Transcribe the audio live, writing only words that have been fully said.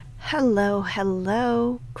Hello,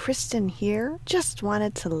 hello. Cristin here. Just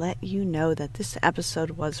wanted to let you know that this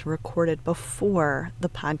episode was recorded before the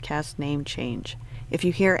podcast name change. If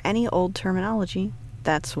you hear any old terminology,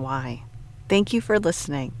 that's why. Thank you for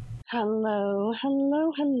listening. Hello,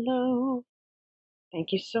 hello, hello.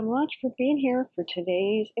 Thank you so much for being here for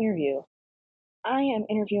today's interview. I am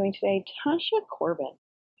interviewing today Tasha Corbin,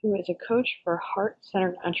 who is a coach for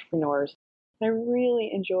heart-centered entrepreneurs. I really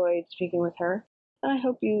enjoyed speaking with her. I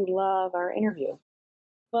hope you love our interview.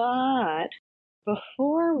 But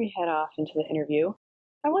before we head off into the interview,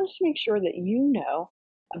 I wanted to make sure that you know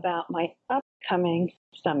about my upcoming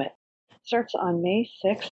summit. It starts on May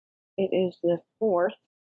 6th. It is the 4th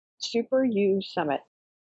Super You Summit.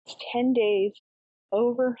 It's 10 days,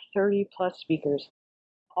 over 30 plus speakers,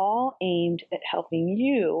 all aimed at helping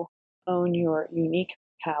you own your unique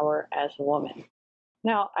power as a woman.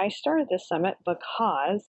 Now, I started this summit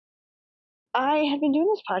because I had been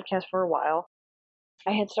doing this podcast for a while.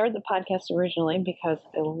 I had started the podcast originally because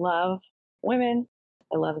I love women.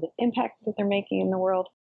 I love the impact that they're making in the world.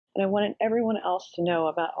 And I wanted everyone else to know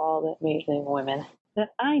about all the amazing women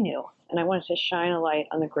that I knew. And I wanted to shine a light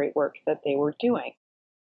on the great work that they were doing.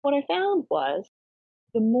 What I found was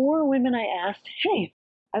the more women I asked, hey,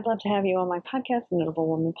 I'd love to have you on my podcast, the Notable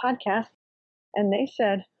Woman Podcast. And they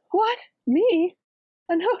said, what? Me?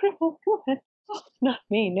 A notable woman? Oh, not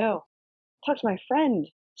me, no. Talk to my friend,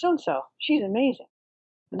 so-and-so. She's amazing.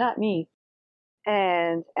 Not me.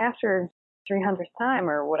 And after 300th time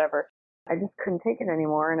or whatever, I just couldn't take it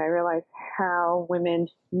anymore. And I realized how women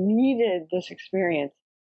needed this experience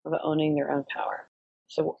of owning their own power.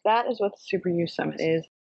 So that is what the Super You Summit is.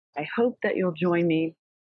 I hope that you'll join me.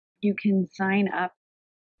 You can sign up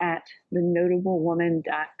at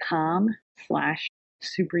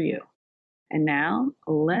thenotablewoman.com/superyou. And now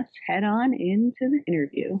let's head on into the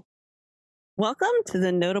interview. Welcome to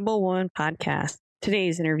the Notable Woman Podcast.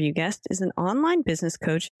 Today's interview guest is an online business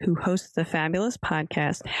coach who hosts the fabulous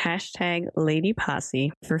podcast #Lady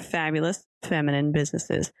Posse for fabulous feminine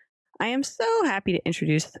businesses. I am so happy to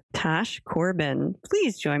introduce Tasha Corbin.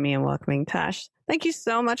 Please join me in welcoming Tash. Thank you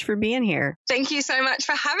so much for being here. Thank you so much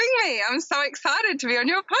for having me. I'm so excited to be on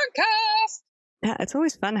your podcast. Yeah, it's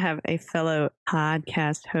always fun to have a fellow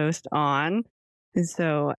podcast host on. And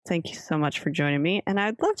so thank you so much for joining me. And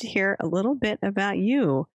I'd love to hear a little bit about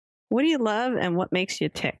you. What do you love and what makes you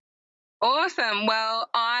tick? Awesome. Well,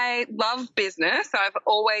 I love business. I've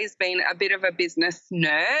always been a bit of a business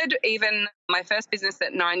nerd. Even my first business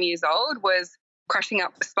at 9 years old was crushing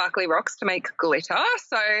up sparkly rocks to make glitter.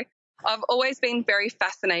 So I've always been very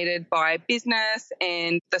fascinated by business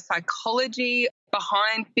and the psychology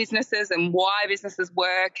behind businesses and why businesses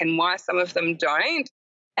work and why some of them don't.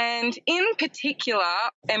 And in particular,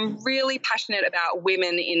 I'm really passionate about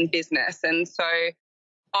women in business. And so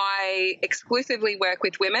I exclusively work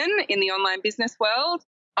with women in the online business world.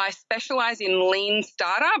 I specialize in lean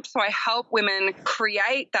startups. So I help women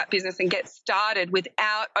create that business and get started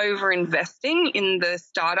without over-investing in the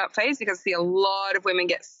startup phase, because I see a lot of women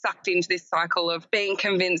get sucked into this cycle of being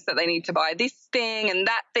convinced that they need to buy this thing and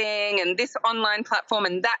this online platform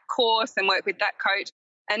and that course and work with that coach.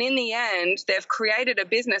 And in the end, they've created a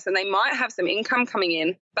business and they might have some income coming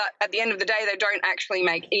in, but at the end of the day, they don't actually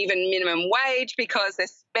make even minimum wage because they're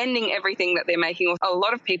spending everything that they're making. A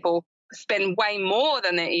lot of people spend way more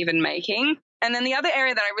than they're even making. And then the other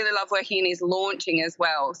area that I really love working in is launching as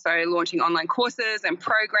well. So launching online courses and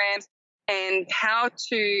programs and how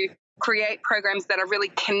to create programs that are really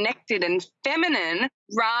connected and feminine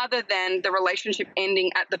rather than the relationship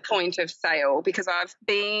ending at the point of sale. Because I've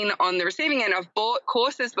been on the receiving end, I've bought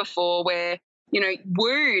courses before where,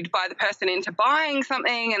 wooed by the person into buying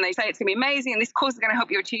something and they say it's going to be amazing and this course is going to help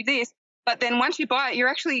you achieve this. But then once you buy it, you're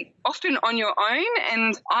actually often on your own.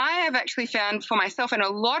 And I have actually found for myself and a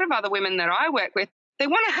lot of other women that I work with, they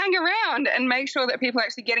want to hang around and make sure that people are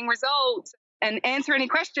actually getting results and answer any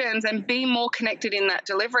questions and be more connected in that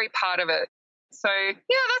delivery part of it. So,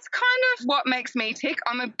 that's kind of what makes me tick.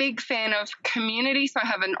 I'm a big fan of community. So I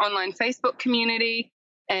have an online Facebook community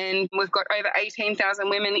and we've got over 18,000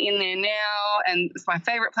 women in there now. And it's my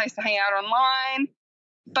favorite place to hang out online.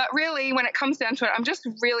 But really, when it comes down to it, I'm just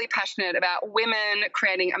really passionate about women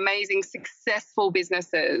creating amazing, successful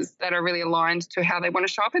businesses that are really aligned to how they want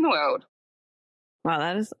to show up in the world. Wow,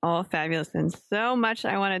 that is all fabulous and so much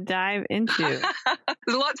I want to dive into. There's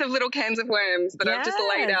lots of little cans of worms that I've just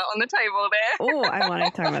laid out on the table there. Oh, I want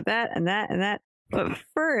to talk about that and that and that. But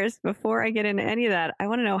first, before I get into any of that, I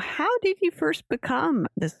want to know, how did you first become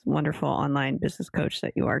this wonderful online business coach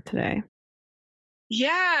that you are today?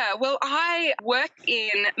 Yeah, well, I work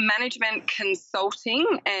in management consulting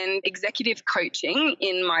and executive coaching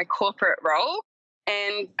in my corporate role.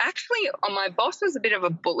 And actually, my boss was a bit of a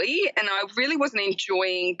bully, and I really wasn't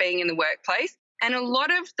enjoying being in the workplace. And a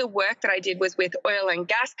lot of the work that I did was with oil and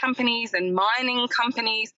gas companies and mining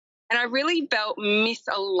companies. And I really felt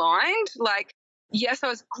misaligned. Like, yes, I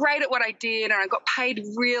was great at what I did and I got paid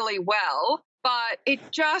really well. But it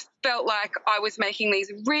just felt like I was making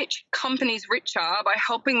these rich companies richer by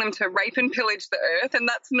helping them to rape and pillage the earth. And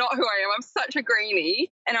that's not who I am. I'm such a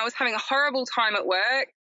greenie. And I was having a horrible time at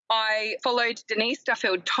work. I followed Denise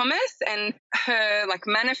Duffield Thomas and her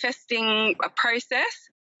manifesting process.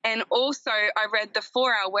 And also I read The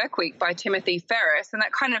 4-Hour Workweek by Timothy Ferriss. And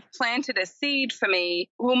that kind of planted a seed for me.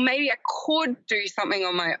 Well, maybe I could do something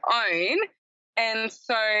on my own. And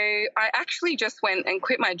so I actually just went and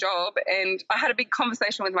quit my job, and I had a big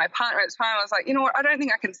conversation with my partner at the time. I was like, you know what, I don't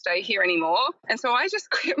think I can stay here anymore. And so I just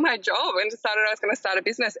quit my job and decided I was going to start a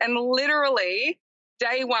business. And literally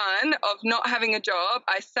day one of not having a job,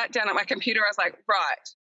 I sat down at my computer. I was like, right,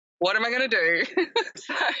 what am I going to do?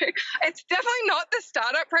 So it's definitely not the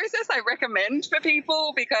startup process I recommend for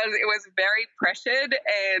people, because it was very pressured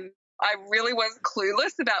and I really was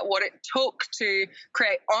clueless about what it took to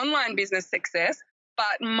create online business success.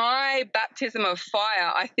 But my baptism of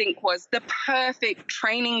fire, I think, was the perfect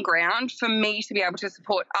training ground for me to be able to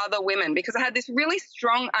support other women, because I had this really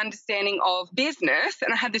strong understanding of business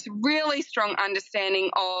and I had this really strong understanding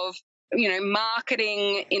of,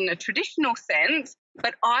 marketing in a traditional sense.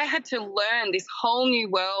 But I had to learn this whole new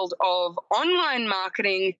world of online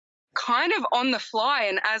marketing kind of on the fly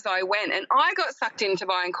and as I went. And I got sucked into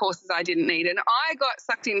buying courses I didn't need. And I got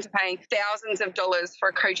sucked into paying thousands of dollars for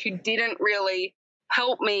a coach who didn't really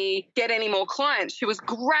help me get any more clients. She was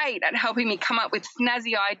great at helping me come up with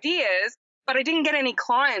snazzy ideas, but I didn't get any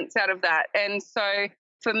clients out of that. And so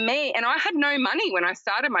for me, and I had no money when I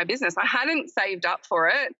started my business. I hadn't saved up for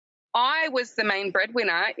it. I was the main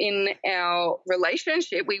breadwinner in our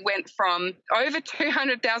relationship. We went from over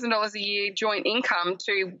 $200,000 a year joint income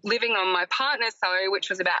to living on my partner's salary, which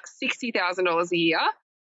was about $60,000 a year.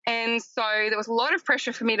 And so there was a lot of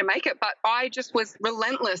pressure for me to make it, but I just was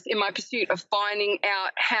relentless in my pursuit of finding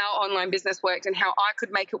out how online business worked and how I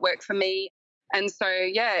could make it work for me. And so,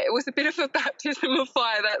 yeah, it was a bit of a baptism of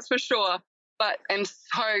fire, that's for sure. But I'm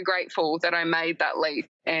so grateful that I made that leap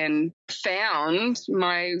and found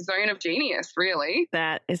my zone of genius, really.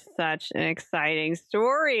 That is such an exciting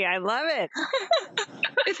story. I love it.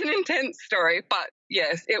 It's an intense story, but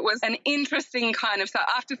yes, it was an interesting kind of stuff.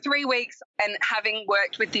 After 3 weeks and having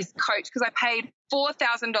worked with this coach, because I paid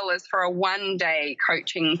 $4,000 for a one-day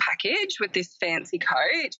coaching package with this fancy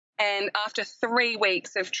coach. And after 3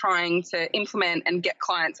 weeks of trying to implement and get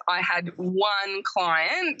clients, I had one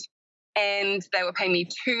client. And they were paying me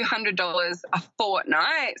 $200 a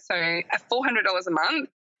fortnight, so $400 a month.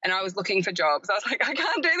 And I was looking for jobs. I was like, I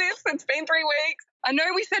can't do this. It's been 3 weeks. I know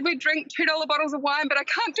we said we'd drink $2 bottles of wine, but I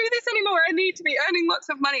can't do this anymore. I need to be earning lots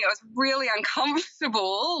of money. I was really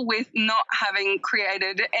uncomfortable with not having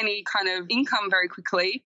created any kind of income very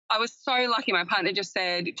quickly. I was so lucky. My partner just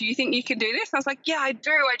said, do you think you can do this? I was like, yeah, I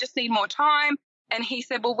do. I just need more time. And he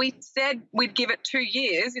said, well, we said we'd give it 2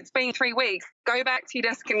 years. It's been 3 weeks. Go back to your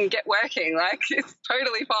desk and get working. It's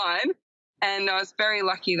totally fine. And I was very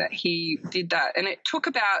lucky that he did that. And it took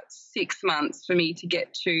about 6 months for me to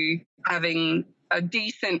get to having a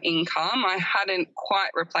decent income. I hadn't quite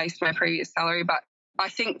replaced my previous salary, but I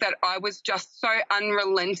think that I was just so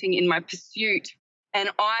unrelenting in my pursuit. And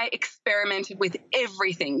I experimented with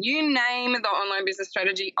everything. You name the online business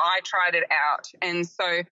strategy, I tried it out. And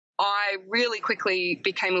so I really quickly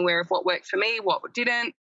became aware of what worked for me, what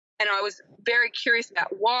didn't. And I was very curious about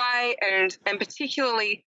why, and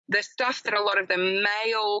particularly the stuff that a lot of the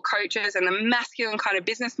male coaches and the masculine kind of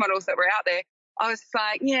business models that were out there, I was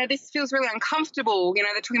like, yeah, this feels really uncomfortable. They're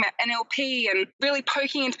talking about NLP and really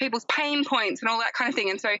poking into people's pain points and all that kind of thing.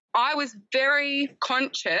 And so I was very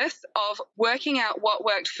conscious of working out what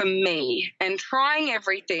worked for me and trying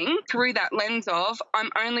everything through that lens of I'm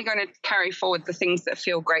only going to carry forward the things that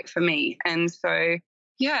feel great for me. And so,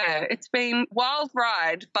 yeah, it's been a wild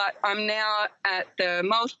ride, but I'm now at the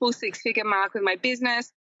multiple six-figure mark with my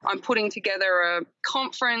business. I'm putting together a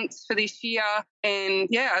conference for this year. And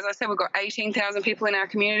yeah, as I said, we've got 18,000 people in our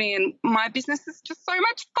community and my business is just so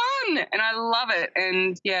much fun and I love it.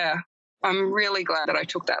 And yeah, I'm really glad that I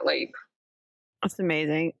took that leap. That's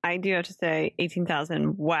amazing. I do have to say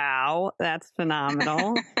 18,000. Wow. That's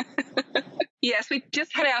phenomenal. Yes, we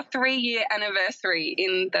just had our 3-year anniversary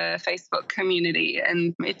in the Facebook community,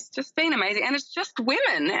 and it's just been amazing. And it's just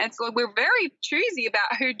women. It's we're very choosy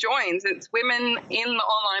about who joins. It's women in the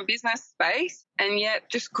online business space, and yet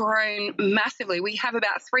just grown massively. We have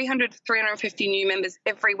about 300 to 350 new members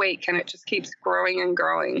every week, and it just keeps growing and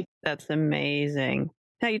growing. That's amazing.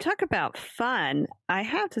 Now, you talk about fun. I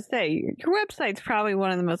have to say, your website's probably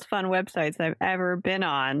one of the most fun websites I've ever been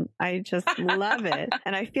on. I just love it.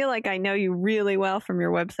 And I feel like I know you really well from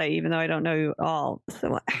your website, even though I don't know you at all.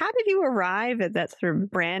 So how did you arrive at that sort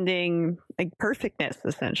of branding, like perfectness,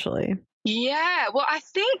 essentially? Yeah, well, I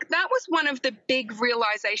think that was one of the big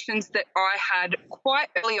realizations that I had quite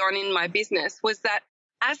early on in my business, was that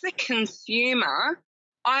as a consumer,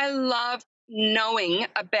 I love knowing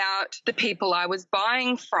about the people I was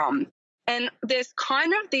buying from. And there's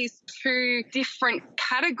kind of these two different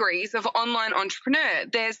categories of online entrepreneur.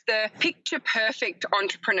 There's the picture perfect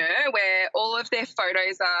entrepreneur, where all of their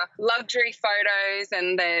photos are luxury photos,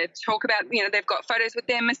 and they talk about, they've got photos with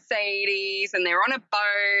their Mercedes and they're on a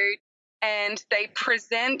boat, and they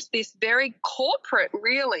present this very corporate,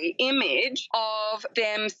 really, image of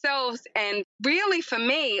themselves. And really, for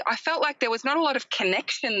me, I felt like there was not a lot of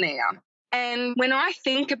connection there. And when I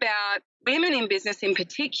think about women in business in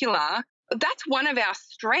particular, that's one of our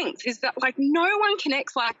strengths, is that like no one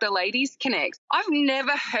connects like the ladies connect. I've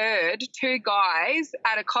never heard two guys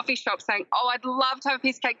at a coffee shop saying, oh, I'd love to have a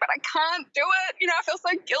piece of cake, but I can't do it. I feel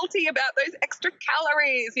so guilty about those extra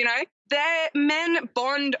calories, Their men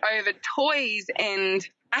bond over toys and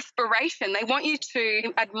aspiration. They want you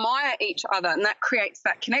to admire each other, and that creates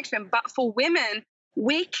that connection. But for women,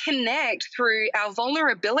 we connect through our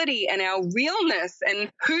vulnerability and our realness and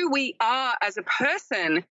who we are as a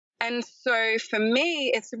person. And so for me,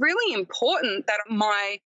 it's really important that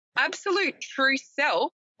my absolute true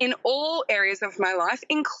self in all areas of my life,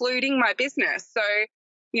 including my business. So,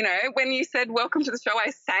 when you said, welcome to the show,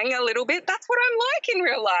 I sang a little bit. That's what I'm like in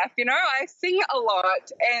real life. I sing a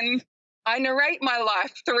lot and I narrate my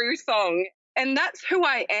life through song. And that's who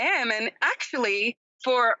I am. And actually,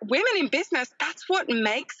 for women in business, that's what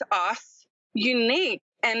makes us unique,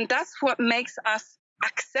 and that's what makes us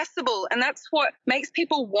accessible, and that's what makes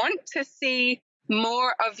people want to see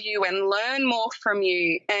more of you and learn more from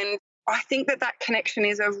you. And I think that connection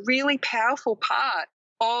is a really powerful part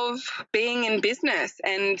of being in business,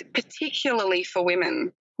 and particularly for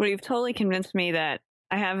women. Well, you've totally convinced me that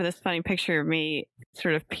I have this funny picture of me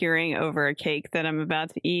sort of peering over a cake that I'm about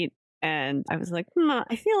to eat. And I was like,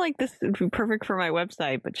 I feel like this would be perfect for my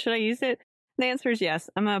website, but should I use it? The answer is yes.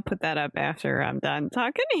 I'm going to put that up after I'm done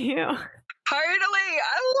talking to you. Totally.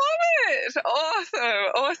 I love it.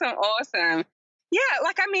 Awesome. Yeah,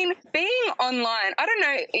 being online, I don't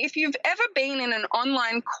know if you've ever been in an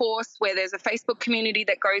online course where there's a Facebook community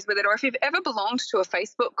that goes with it, or if you've ever belonged to a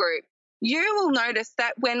Facebook group, you will notice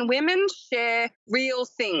that when women share real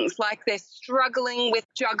things, like they're struggling with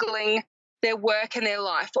juggling their work and their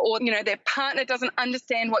life, or, their partner doesn't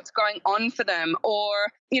understand what's going on for them, or,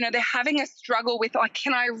 they're having a struggle with, like,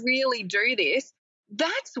 can I really do this?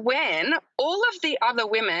 That's when all of the other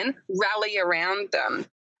women rally around them.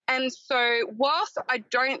 And so whilst I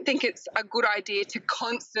don't think it's a good idea to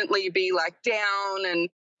constantly be like down and,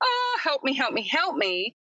 help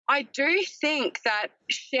me, I do think that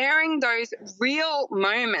sharing those real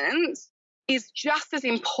moments is just as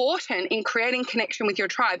important in creating connection with your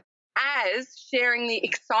tribe as sharing the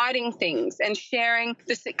exciting things and sharing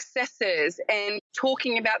the successes and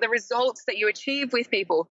talking about the results that you achieve with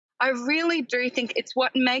people. I really do think it's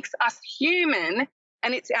what makes us human,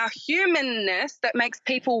 and it's our humanness that makes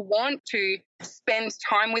people want to spend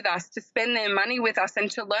time with us, to spend their money with us, and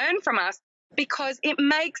to learn from us, because it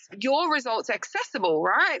makes your results accessible,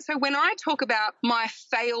 right? So when I talk about my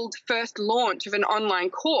failed first launch of an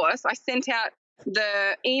online course, I sent out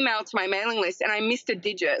the email to my mailing list and I missed a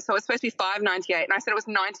digit. So it was supposed to be $5.98 and I said it was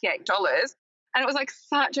 $98. And it was like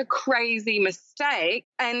such a crazy mistake.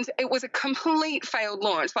 And it was a complete failed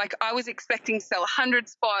launch. Like I was expecting to sell 100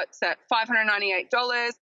 spots at $598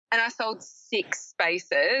 and I sold 6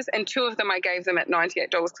 spaces, and 2 of them I gave them at $98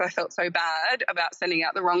 because I felt so bad about sending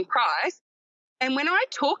out the wrong price. And when I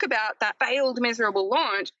talk about that failed, miserable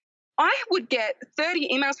launch, I would get 30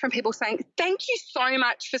 emails from people saying, thank you so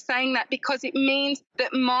much for saying that, because it means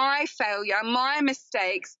that my failure, my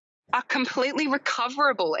mistakes are completely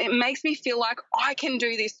recoverable. It makes me feel like I can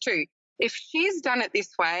do this too. If she's done it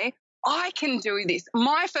this way, I can do this.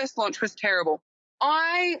 My first launch was terrible.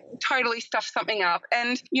 I totally stuffed something up.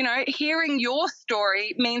 And, hearing your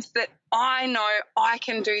story means that I know I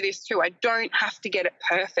can do this too. I don't have to get it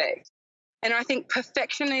perfect. And I think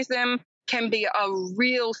perfectionism can be a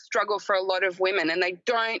real struggle for a lot of women, and they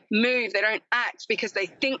don't move, they don't act because they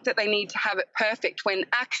think that they need to have it perfect, when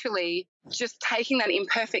actually just taking that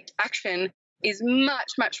imperfect action is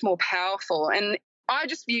much, much more powerful. And I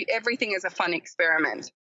just view everything as a fun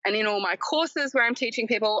experiment. And in all my courses where I'm teaching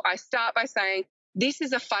people, I start by saying, this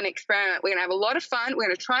is a fun experiment. We're going to have a lot of fun. We're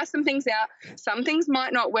going to try some things out. Some things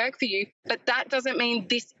might not work for you, but that doesn't mean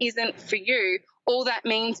this isn't for you. All that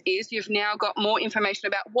means is you've now got more information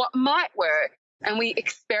about what might work, and we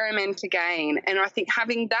experiment again. And I think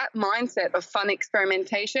having that mindset of fun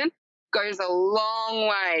experimentation goes a long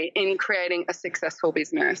way in creating a successful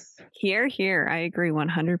business. Here, I agree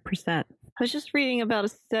 100%. I was just reading about a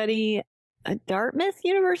study at Dartmouth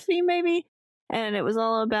University, maybe, and it was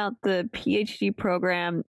all about the PhD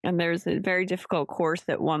program. And there's a very difficult course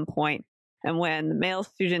at one point. And when the male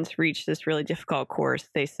students reach this really difficult course,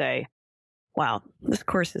 they say, wow, this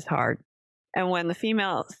course is hard. And when the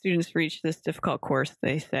female students reach this difficult course,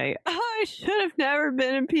 they say, oh, I should have never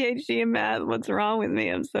been a PhD in math. What's wrong with me?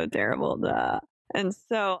 I'm so terrible. Duh. And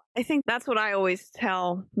so I think that's what I always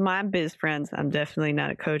tell my biz friends. I'm definitely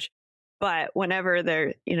not a coach, but whenever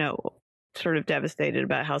they're, sort of devastated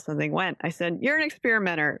about how something went, I said, you're an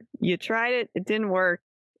experimenter. You tried it. It didn't work.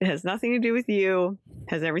 It has nothing to do with you.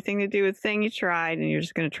 It has everything to do with saying you tried, and you're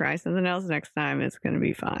just going to try something else next time. It's going to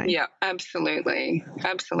be fine. Yeah, absolutely.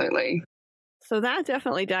 Absolutely. So that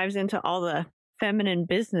definitely dives into all the feminine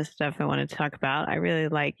business stuff I want to talk about. I really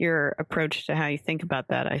like your approach to how you think about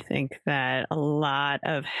that. I think that a lot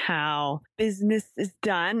of how business is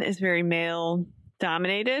done is very male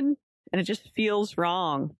dominated, and it just feels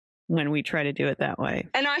wrong when we try to do it that way.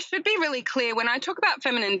 And I should be really clear, when I talk about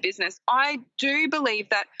feminine business, I do believe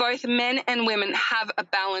that both men and women have a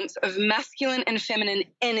balance of masculine and feminine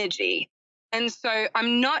energy. And so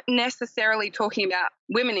I'm not necessarily talking about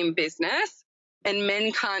women in business and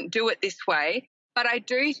men can't do it this way. But I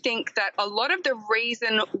do think that a lot of the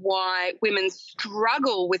reason why women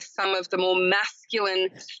struggle with some of the more masculine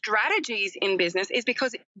strategies in business is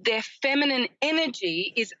because their feminine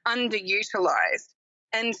energy is underutilized.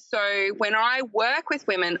 And so when I work with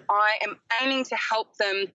women, I am aiming to help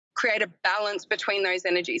them create a balance between those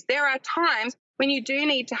energies. There are times when you do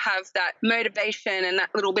need to have that motivation and that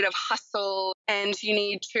little bit of hustle, and you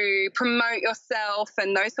need to promote yourself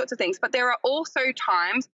and those sorts of things. But there are also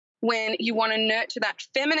times when you want to nurture that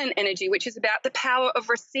feminine energy, which is about the power of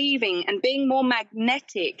receiving and being more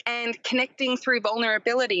magnetic and connecting through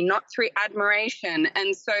vulnerability, not through admiration.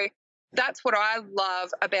 And so that's what I love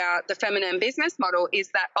about the feminine business model, is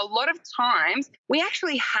that a lot of times we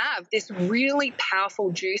actually have this really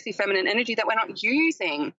powerful, juicy feminine energy that we're not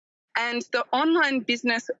using. And the online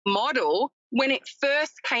business model, when it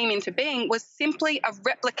first came into being, was simply a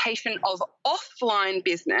replication of offline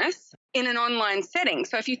business in an online setting.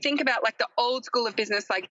 So if you think about like the old school of business,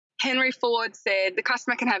 like Henry Ford said, the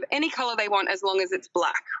customer can have any color they want as long as it's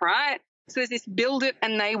black, right? So there's this build it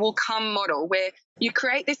and they will come model where you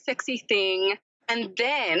create this sexy thing and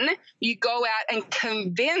then you go out and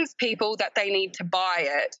convince people that they need to buy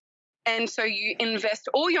it. And so you invest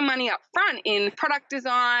all your money up front in product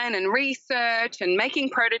design and research and making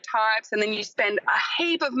prototypes, and then you spend a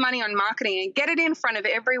heap of money on marketing and get it in front of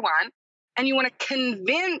everyone, and you want to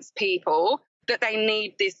convince people that they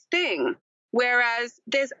need this thing. Whereas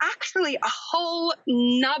there's actually a whole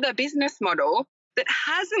nother business model that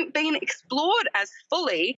hasn't been explored as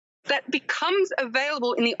fully that becomes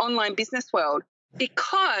available in the online business world,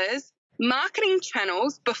 because marketing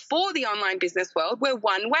channels before the online business world were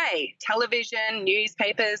one way: television,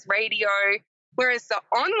 newspapers, radio, whereas the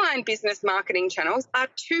online business marketing channels are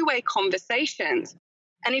two-way conversations.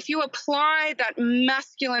 And if you apply that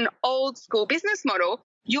masculine old school business model,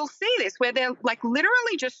 you'll see this where they're like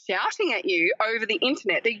literally just shouting at you over the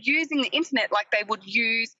internet. They're using the internet like they would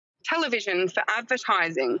use television for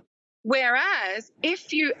advertising. Whereas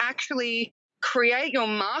if you actually create your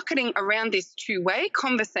marketing around this two-way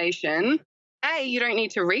conversation, you don't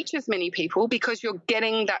need to reach as many people because you're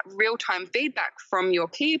getting that real-time feedback from your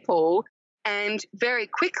people, and very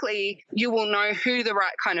quickly you will know who the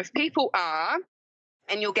right kind of people are,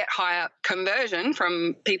 and you'll get higher conversion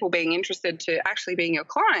from people being interested to actually being your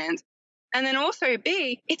clients. And then also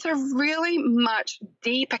B, it's a really much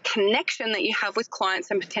deeper connection that you have with clients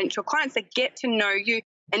and potential clients that get to know you,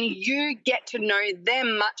 and you get to know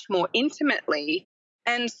them much more intimately.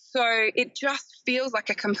 And so it just feels like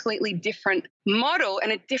a completely different model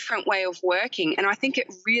and a different way of working. And I think it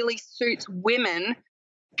really suits women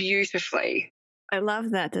beautifully. I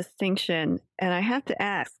love that distinction. And I have to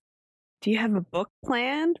ask, do you have a book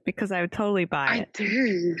planned? Because I would totally buy it. I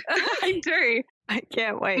do. I do. I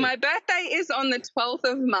can't wait. My birthday is on the 12th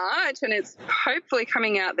of March and it's hopefully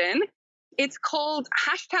coming out then. It's called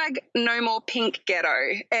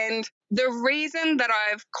 #NoMorePinkGhetto. And the reason that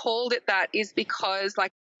I've called it that is because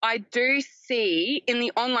I do see in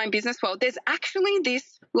the online business world, there's actually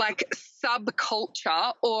this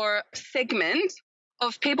subculture or segment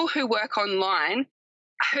of people who work online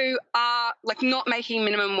who are not making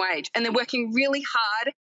minimum wage, and they're working really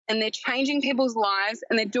hard and they're changing people's lives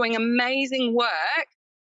and they're doing amazing work,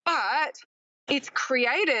 but it's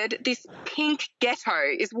created this pink ghetto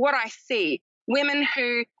is what I see. Women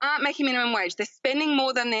who aren't making minimum wage, they're spending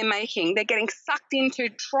more than they're making. They're getting sucked into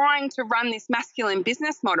trying to run this masculine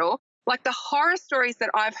business model. Like the horror stories that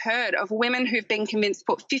I've heard of women who've been convinced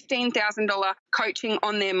to put $15,000 coaching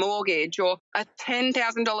on their mortgage or a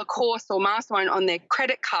 $10,000 course or mastermind on their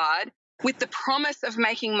credit card with the promise of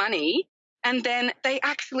making money, and then they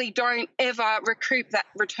actually don't ever recoup that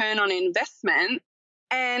return on investment.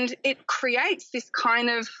 And it creates this kind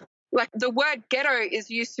of the word ghetto is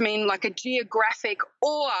used to mean a geographic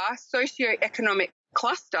or socioeconomic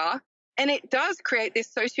cluster. And it does create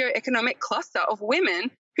this socioeconomic cluster of women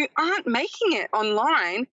who aren't making it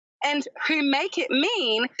online and who make it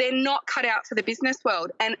mean they're not cut out for the business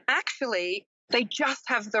world. And actually, they just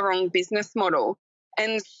have the wrong business model.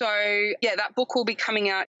 And so, that book will be coming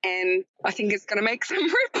out and I think it's going to make some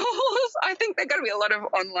ripples. I think there are going to be a lot of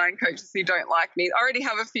online coaches who don't like me. I already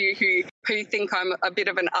have a few who think I'm a bit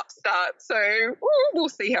of an upstart. So we'll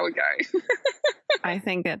see how we go. I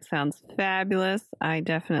think that sounds fabulous. I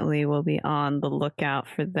definitely will be on the lookout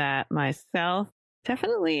for that myself.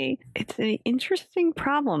 Definitely, it's an interesting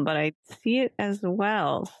problem, but I see it as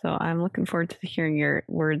well. So I'm looking forward to hearing your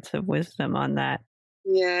words of wisdom on that.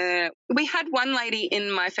 Yeah. We had one lady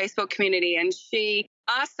in my Facebook community and she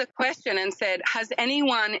asked the question and said, has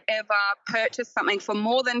anyone ever purchased something for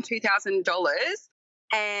more than $2,000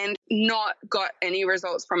 and not got any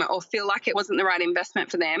results from it or feel like it wasn't the right investment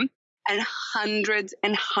for them? And hundreds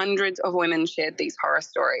of women shared these horror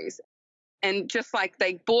stories. And just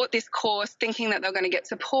they bought this course thinking that they were going to get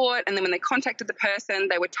support. And then when they contacted the person,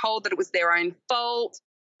 they were told that it was their own fault.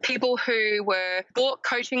 People who bought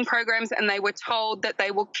coaching programs and they were told that they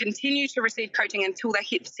will continue to receive coaching until they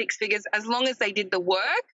hit 6 figures as long as they did the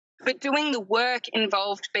work. But doing the work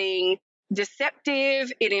involved being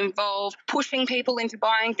deceptive. It involved pushing people into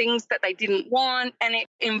buying things that they didn't want. And it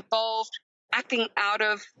involved acting out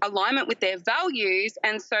of alignment with their values.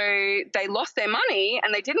 And so they lost their money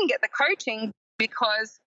and they didn't get the coaching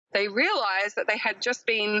because they realized that they had just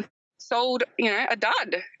been sold, a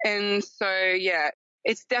dud. And so,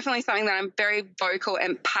 it's definitely something that I'm very vocal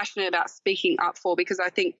and passionate about speaking up for, because I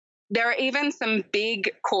think there are even some big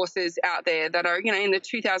courses out there that are, in the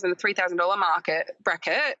 $2,000 to $3,000 market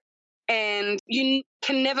bracket, and you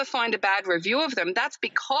can never find a bad review of them. That's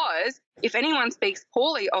because if anyone speaks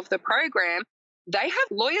poorly of the program, they have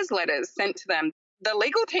lawyers' letters sent to them. The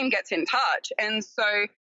legal team gets in touch. And so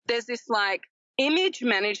there's this image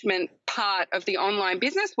management part of the online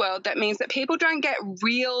business world that means that people don't get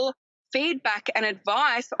real feedback and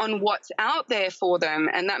advice on what's out there for them.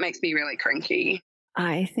 And that makes me really cranky.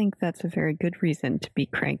 I think that's a very good reason to be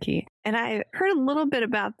cranky. And I heard a little bit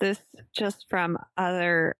about this just from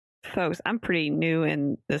other folks. I'm pretty new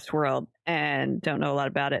in this world and don't know a lot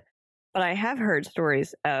about it. But I have heard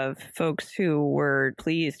stories of folks who were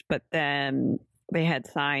pleased, but then they had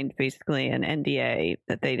signed basically an NDA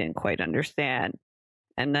that they didn't quite understand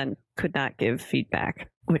and then could not give feedback,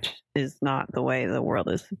 which is not the way the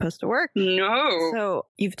world is supposed to work. No. So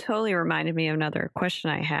you've totally reminded me of another question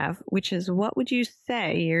I have, which is, what would you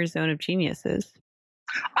say your zone of genius is?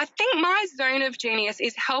 I think my zone of genius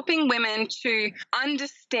is helping women to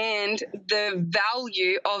understand the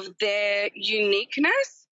value of their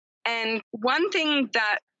uniqueness. And one thing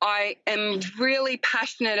that I am really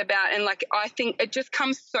passionate about, and I think it just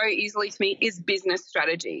comes so easily to me, is business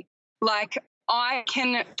strategy. I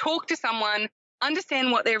can talk to someone,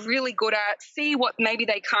 understand what they're really good at, see what maybe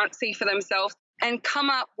they can't see for themselves, and come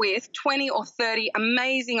up with 20 or 30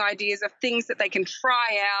 amazing ideas of things that they can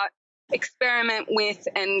try out, experiment with,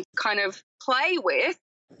 and kind of play with.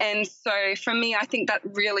 And so for me, I think that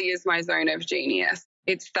really is my zone of genius.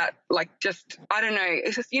 It's that I don't know.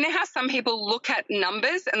 It's just, how some people look at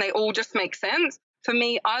numbers and they all just make sense? For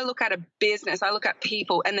me, I look at a business, I look at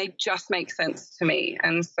people, and they just make sense to me.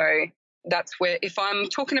 And so that's where, if I'm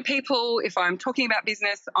talking to people, if I'm talking about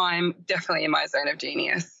business, I'm definitely in my zone of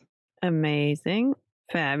genius. Amazing.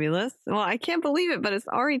 Fabulous. Well, I can't believe it, but it's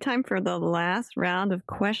already time for the last round of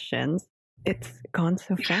questions. It's gone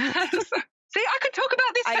so fast. See, I could talk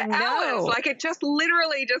about this for hours. Like it just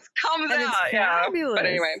literally just comes and out. It's fabulous. But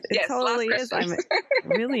anyway, it totally is. I'm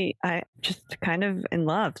just kind of in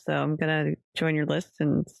love. So I'm going to join your list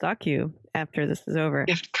and stalk you after this is over.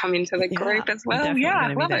 You have to come into the group as well.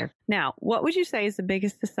 Yeah, love it. Now, what would you say is the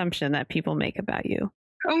biggest assumption that people make about you?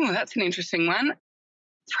 Oh, that's an interesting one.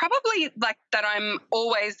 Probably like that I'm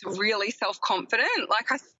always really self-confident.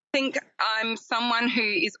 Like I think I'm someone who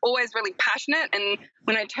is always really passionate, and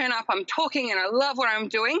when I turn up, I'm talking and I love what I'm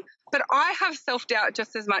doing, but I have self-doubt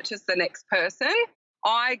just as much as the next person.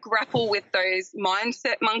 I grapple with those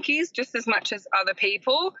mindset monkeys just as much as other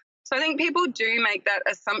people. So I think people do make that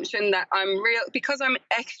assumption that I'm real because I'm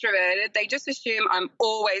extroverted. They just assume I'm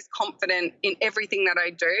always confident in everything that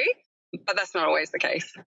I do, but that's not always the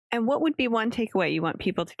case. And what would be one takeaway you want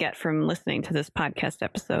people to get from listening to this podcast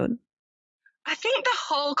episode? I think the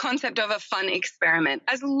whole concept of a fun experiment,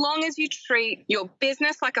 as long as you treat your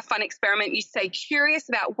business like a fun experiment, you stay curious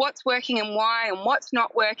about what's working and why and what's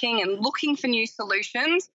not working and looking for new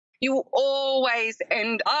solutions, you will always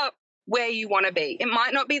end up where you want to be. It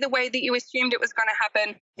might not be the way that you assumed it was going to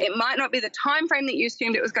happen. It might not be the time frame that you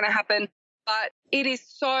assumed it was going to happen, but it is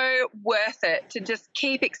so worth it to just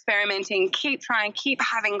keep experimenting, keep trying, keep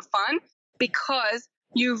having fun, because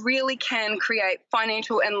you really can create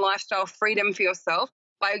financial and lifestyle freedom for yourself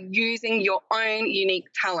by using your own unique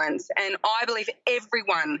talents. And I believe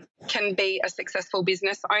everyone can be a successful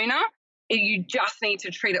business owner. You just need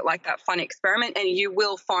to treat it like that fun experiment and you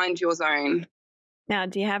will find your zone. Now,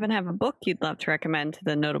 do you happen to have a book you'd love to recommend to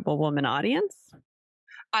the Notable Woman audience?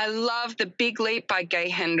 I love The Big Leap by Gay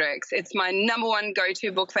Hendricks. It's my number one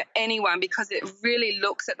go-to book for anyone because it really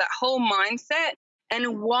looks at that whole mindset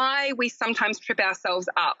and why we sometimes trip ourselves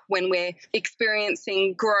up when we're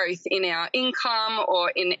experiencing growth in our income or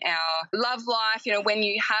in our love life. You know, when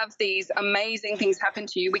you have these amazing things happen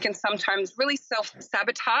to you, we can sometimes really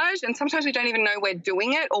self-sabotage, and sometimes we don't even know we're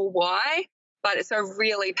doing it or why, but it's a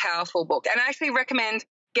really powerful book. And I actually recommend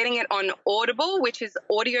getting it on Audible, which is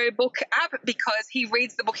audiobook app, because he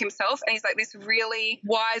reads the book himself and he's like this really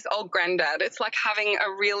wise old granddad. It's like having a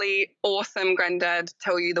really awesome granddad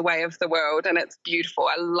tell you the way of the world, and it's beautiful.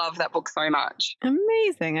 I love that book so much.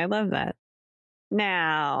 Amazing. I love that.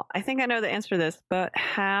 Now, I think I know the answer to this, but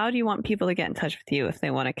how do you want people to get in touch with you if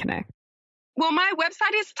they want to connect? Well, my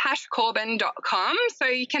website is tashcorbin.com, so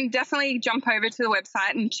you can definitely jump over to the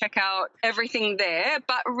website and check out everything there.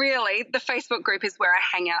 But really, the Facebook group is where I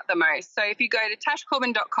hang out the most. So if you go to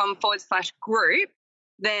tashcorbin.com/group,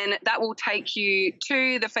 then that will take you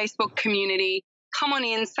to the Facebook community. Come on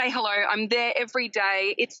in, say hello. I'm there every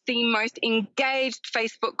day. It's the most engaged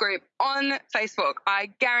Facebook group on Facebook. I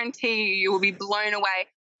guarantee you will be blown away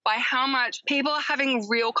by how much people are having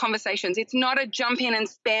real conversations. It's not a jump in and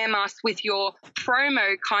spam us with your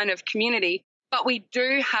promo kind of community, but we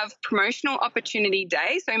do have promotional opportunity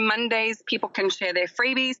days. So Mondays, people can share their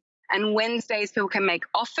freebies, and Wednesdays, people can make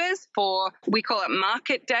offers for, we call it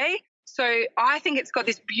Market Day. So I think it's got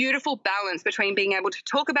this beautiful balance between being able to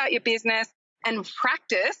talk about your business and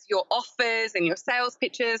practice your offers and your sales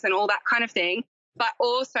pitches and all that kind of thing, but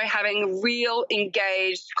also having real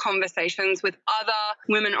engaged conversations with other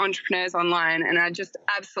women entrepreneurs online. And I just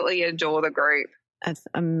absolutely adore the group. That's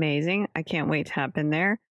amazing. I can't wait to hop in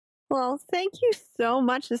there. Well, thank you so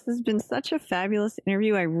much. This has been such a fabulous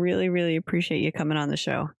interview. I really, really appreciate you coming on the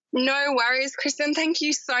show. No worries, Cristin. Thank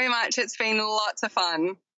you so much. It's been lots of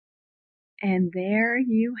fun. And there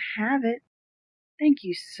you have it. Thank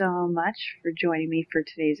you so much for joining me for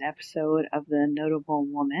today's episode of The Notable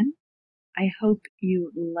Woman. I hope you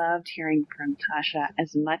loved hearing from Tasha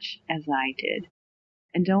as much as I did.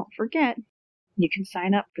 And don't forget, you can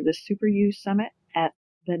sign up for the Super You Summit at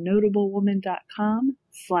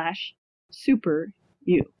thenotablewoman.com/superu.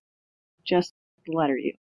 Just the letter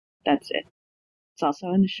U. That's it. It's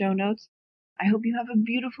also in the show notes. I hope you have a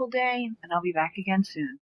beautiful day, and I'll be back again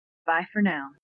soon. Bye for now.